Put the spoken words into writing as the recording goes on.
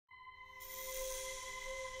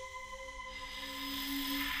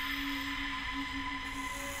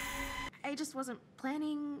just wasn't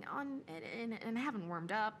planning on it, and I haven't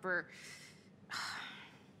warmed up or...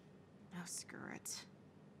 Oh, screw it.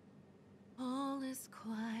 All is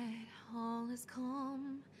quiet, all is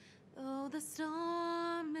calm, though the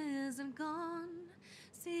storm isn't gone.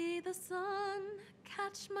 See the sun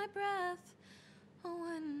catch my breath. Oh,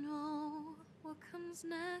 I know what comes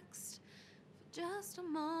next. For just a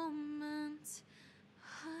moment,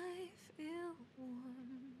 I feel warm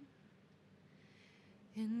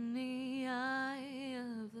in the eye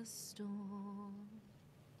of the storm.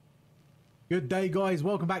 Good day, guys.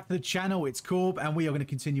 Welcome back to the channel. It's Corb, and we are going to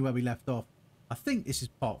continue where we left off. I think this is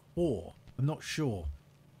part 4. I'm not sure.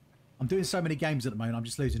 I'm doing so many games at the moment, I'm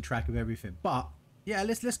just losing track of everything. But yeah,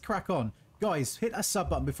 let's crack on. Guys, hit that sub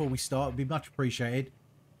button before we start. It'd be much appreciated.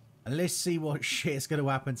 And let's see what shit is going to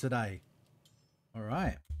happen today. All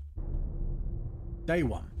right. Day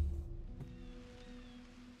 1.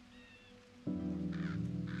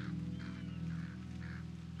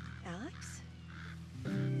 Alex?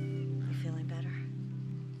 You feeling better?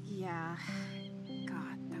 Yeah.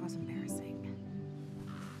 God, that was embarrassing.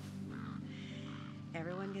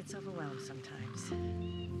 Everyone gets overwhelmed sometimes.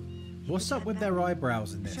 What's up with their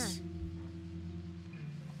eyebrows in this? Sure.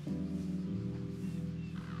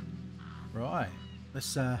 Right.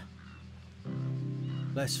 Let's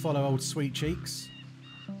follow old Sweet Cheeks.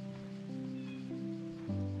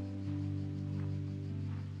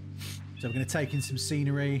 So we're going to take in some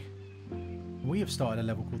scenery. We have started a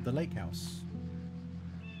level called the Lake House,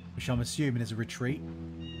 which I'm assuming is a retreat.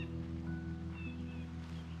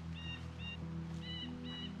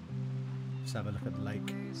 Let's have a look at the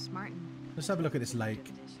lake. Where's Martin? Let's have a look at this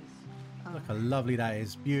lake. Look how lovely that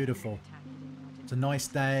is. Beautiful. It's a nice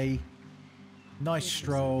day. Nice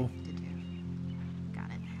stroll. Got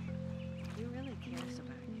it. He really cares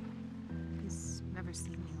about you. He's never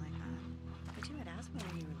seen me like that. But you had asthma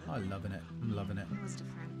when you were little. I'm loving it. I'm loving it. It was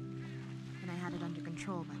different. And I had it under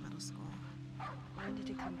control by middle school. When did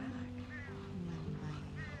it come back?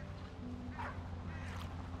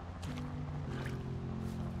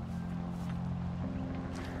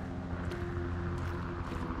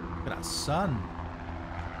 Look at that sun.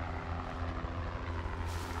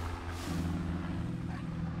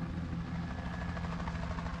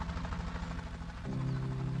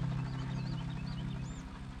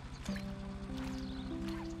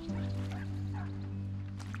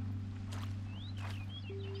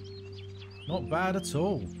 Not bad at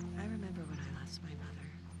all. I remember when I lost my mother.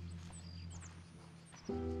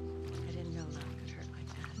 I didn't know love could hurt like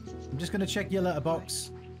that. I'm just going to check your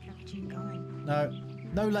letterbox. Kept you going.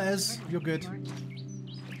 No letters. You're good. I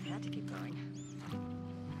had to keep going.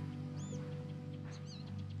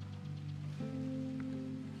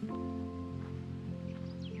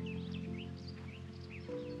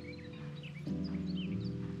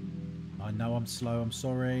 I know I'm slow. I'm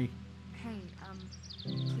sorry. Hey,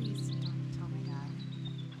 please don't tell my dad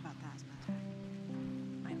about the asthma attack.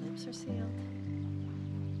 My lips are sealed.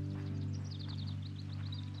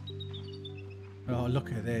 Oh,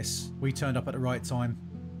 look at this. We turned up at the right time.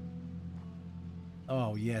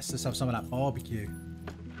 Oh, yes. Let's have some of that barbecue.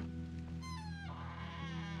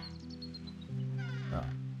 Oh.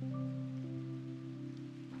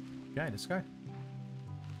 Okay, let's go.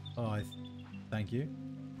 Oh, thank you.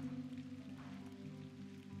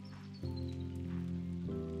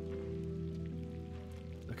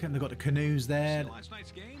 Look, and they've got the canoes there. Last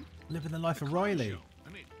night's game? Living the life of Riley. I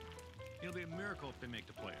mean, it'll be a miracle if they make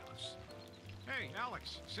the playoffs. Hey,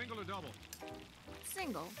 Alex, single or double?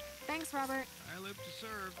 Single. Thanks, Robert. I live to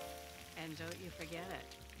serve. And don't you forget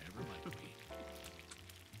it. Never might be.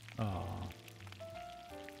 Oh.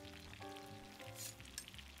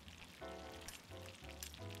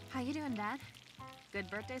 How you doing, Dad? Good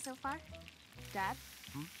birthday so far? Dad?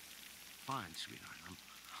 Fine, sweetheart. I'm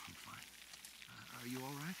fine. Are you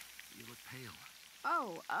all right? You look pale.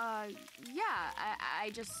 Oh, yeah, I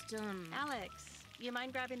just, Alex, you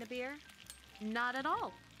mind grabbing the beer? Not at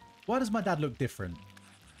all. Why does my dad look different?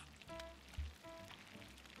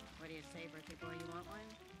 What do you say, birthday boy? You want one?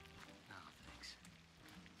 No, thanks.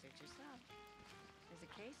 Suit yourself. There's a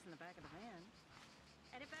case in the back of the van.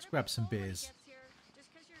 And Let's grab some beers.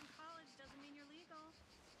 Just because you're in college doesn't mean you're legal.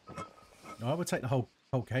 No, I would take the whole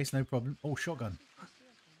case, no problem. Oh, shotgun.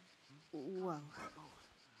 Whoa.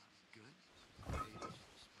 Good.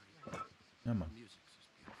 Come on. Music's just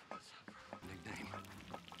beautiful. Nickname.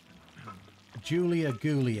 Julia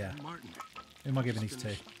Gulia. Martin. Who am I giving these to?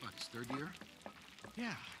 What, his third year?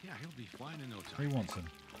 Yeah, he'll be flying in no time. Who wants them?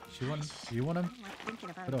 Do you want them? I'm like thinking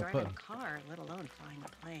about Put 'em, driving put a 'em. car, let alone flying a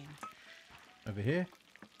plane. Over here?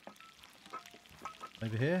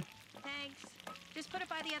 Over here? Thanks. Just put it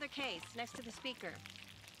by the other case, next to the speaker.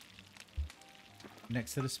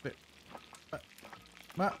 Next to the spit.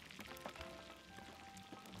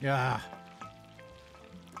 Yeah.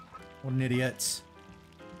 What an idiot.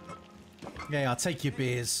 Yeah, I'll take your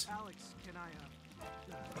beers. Alex, can I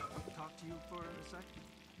talk to you for a sec?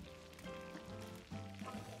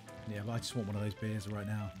 Yeah, but I just want one of those beers right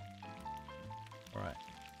now. Alright.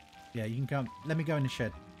 Yeah, you can come. Let me go in the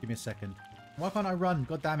shed. Give me a second. Why can't I run?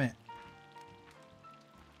 God damn it.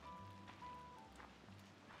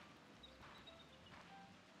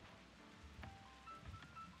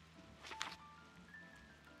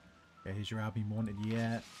 Okay, here's your album wanted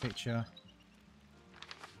yet. Picture.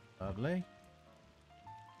 Lovely.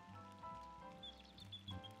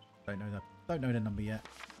 Don't know that. Don't know the number yet.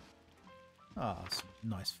 Ah, some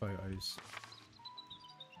nice photos.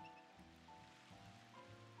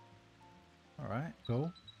 Alright,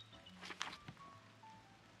 cool.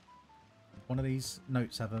 One of these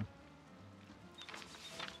notes have them.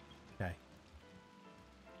 Okay.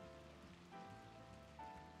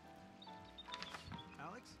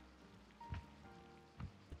 Alex?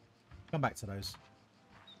 Come back to those.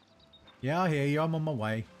 Yeah, I hear you. I'm on my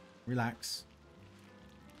way. Relax.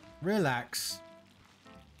 Relax.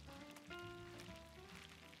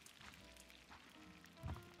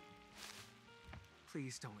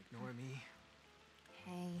 Please don't ignore me.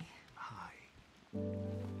 Hey, Hi.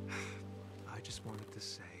 I just wanted to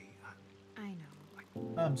say, I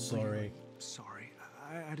know. I'm sorry. really sorry.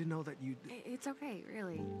 I didn't know that you'd... It's okay,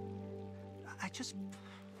 really. I just...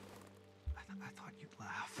 I thought you'd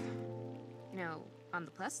laugh. You know, on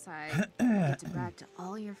the plus side, you get to brag to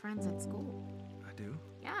all your friends at school. I do?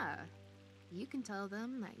 Yeah. You can tell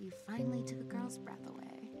them that you finally took a girl's breath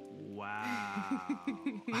away. Wow.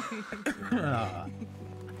 Ah.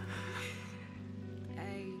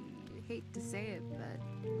 I hate to say it, but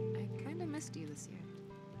I kind of missed you this year.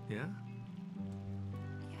 Yeah?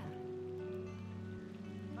 Yeah.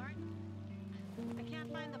 Martin, I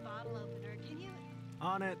can't find the bottle opener. Can you?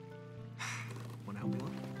 On it. Want to help me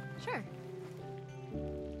look? Sure.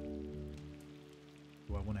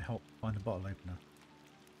 Do I want to help find a bottle opener?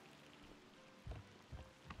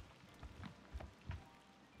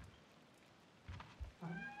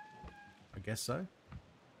 I guess so.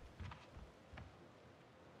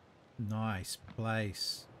 Nice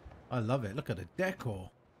place. I love it. Look at the decor.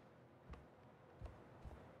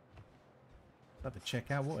 Have to check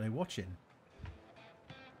out what they're watching.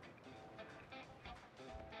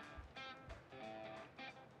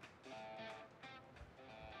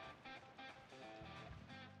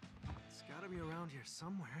 It's gotta be around here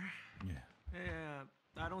somewhere. Yeah. Hey,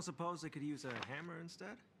 I don't suppose they could use a hammer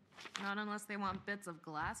instead? Not unless they want bits of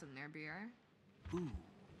glass in their beer. Ooh,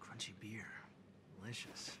 crunchy beer.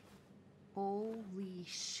 Delicious. Holy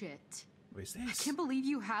shit. What is I this? can't believe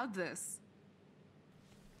you had this.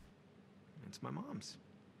 It's my mom's.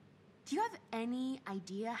 Do you have any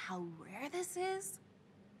idea how rare this is?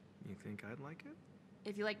 You think I'd like it?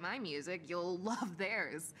 If you like my music, you'll love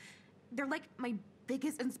theirs. They're like my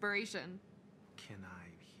biggest inspiration. Can I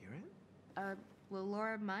hear it? Will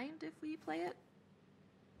Laura mind if we play it?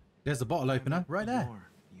 There's the bottle opener right there. More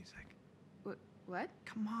music. What?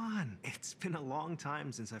 Come on. It's been a long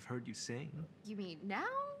time since I've heard you sing. You mean now,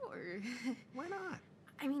 or? Why not?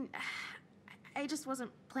 I mean, I just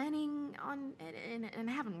wasn't planning on it, and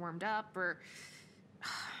I haven't warmed up, or...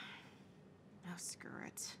 Oh, screw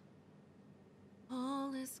it.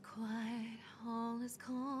 All is quiet, all is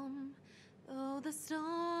calm, though the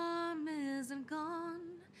storm isn't gone.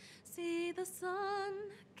 See the sun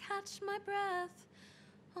catch my breath.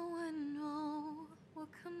 Oh, I know what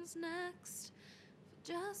comes next.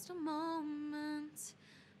 For just a moment,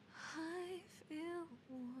 I feel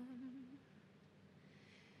warm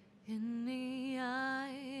in the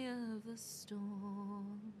eye of the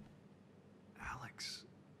storm. Alex.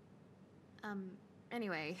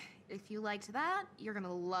 Anyway, if you liked that, you're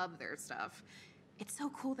gonna love their stuff. It's so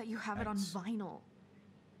cool that you have it on Thanks. vinyl.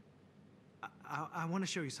 I want to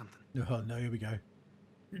show you something. Oh, no, here we go.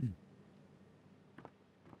 Come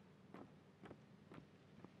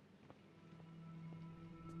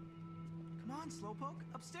on, Slowpoke.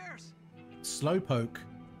 Upstairs. Slowpoke.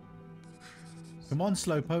 Come on,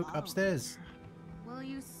 Slowpoke, upstairs. Will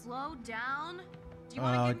you slow down? Do you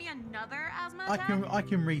want to give me another asthma attack? I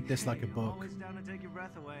can read this like a Hey, book. Always down to take your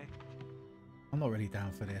breath away. I'm not really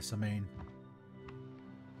down for this. I mean,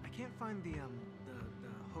 I can't find the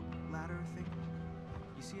hook ladder thing.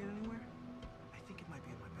 You see it anywhere? I think it might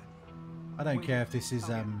be in my bedroom. I don't Wait, care if this is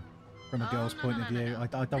okay. from a girl's point of view. I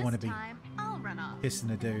don't want to be This time, I'll run off. kissing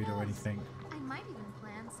a dude or anything. I might even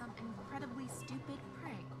plan some incredibly stupid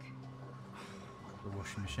prank.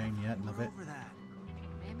 washing machine. Yeah, love it. Over that.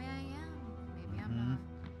 Maybe I am. Maybe I'm not.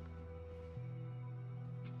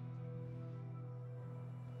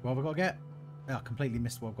 What have I got to get? Oh, I completely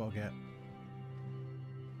missed what I've got to get.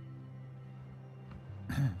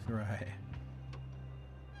 Right.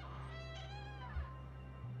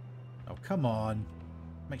 Oh, come on.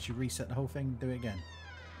 Makes you reset the whole thing. Do it again.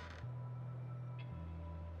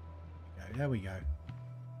 There we go.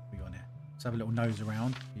 We got it. Let's have a little nose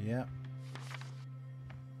around. Yeah.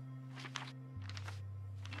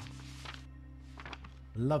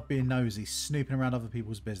 Love being nosy, snooping around other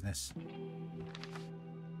people's business.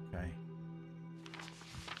 Okay.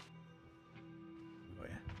 Got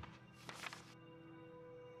you.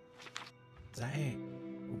 Is that it?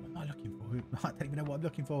 Oh, what am I looking for? I don't even know what I'm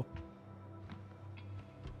looking for.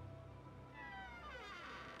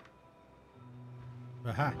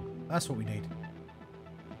 Aha, that's what we need.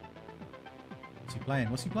 What's he playing?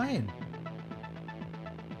 What's he playing?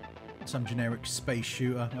 Some generic space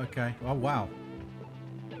shooter. Okay. Oh, wow.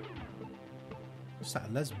 Is that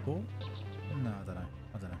a les ball? No, I don't know.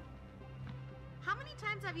 I don't know. How many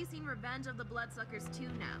times have you seen Revenge of the Bloodsuckers 2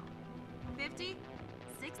 now? 50?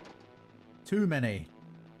 60? Too many.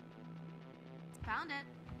 Found it.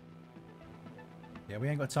 Yeah, we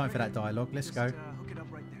ain't got time for that dialogue. Let's go. Hook it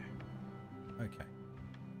up right there. Okay.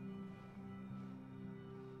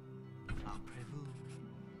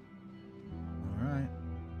 Alright.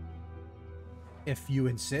 If you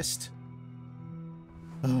insist.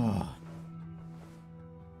 Oh.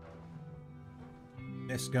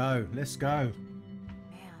 Let's go. Let's go.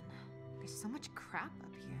 Man, there's so much crap up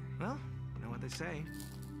here. Well, you know what they say.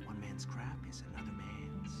 One man's crap is another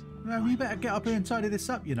man's. Well, we better get up here and tidy this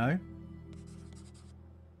up, you know.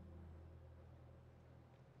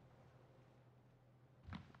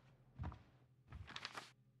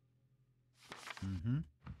 Mm-hmm.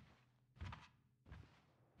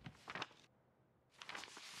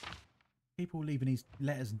 People leaving these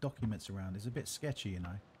letters and documents around is a bit sketchy, you know.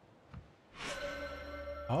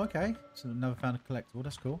 Oh, okay. So another found a collectible.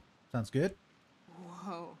 That's cool. Sounds good.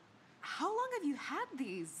 Whoa. How long have you had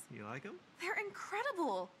these? You like them? They're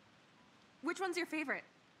incredible. Which one's your favorite?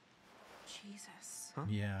 Jesus. Huh?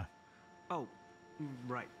 Yeah. Oh,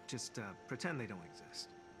 right. Just pretend they don't exist.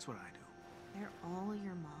 That's what I do. They're all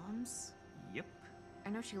your mom's? Yep. I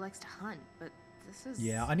know she likes to hunt, but this is...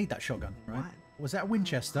 Yeah, I need that shotgun, right? What? Was that a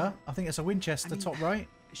Winchester? I think it's a Winchester, top right.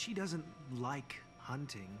 She doesn't like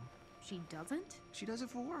hunting. She doesn't? She does it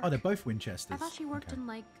for work. Oh, they're both Winchesters. I thought she worked Okay. in,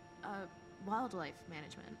 like, wildlife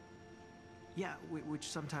management. Yeah, which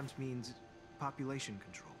sometimes means population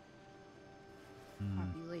control.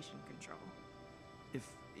 Population control. If,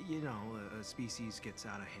 you know, a species gets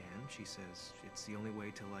out of hand, she says it's the only way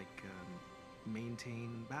to, like,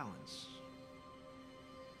 maintain balance.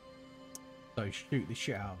 So shoot the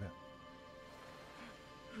shit out of it.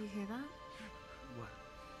 You hear that? What?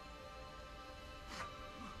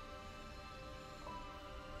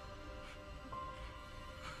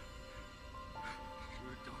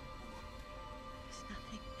 There's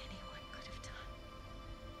nothing anyone could have done.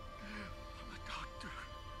 I'm a doctor.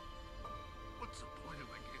 What's the point if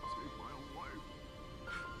I can't save my own wife?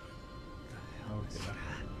 Oh dear.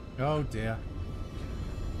 Oh dear.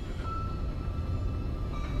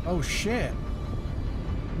 Oh shit.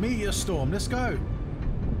 Meteor storm, let's go.